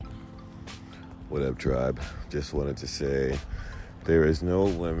What up, tribe? Just wanted to say there is no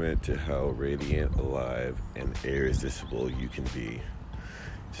limit to how radiant, alive, and irresistible you can be.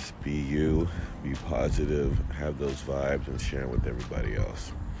 Just be you, be positive, have those vibes, and share them with everybody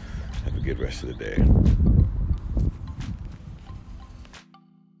else. Have a good rest of the day.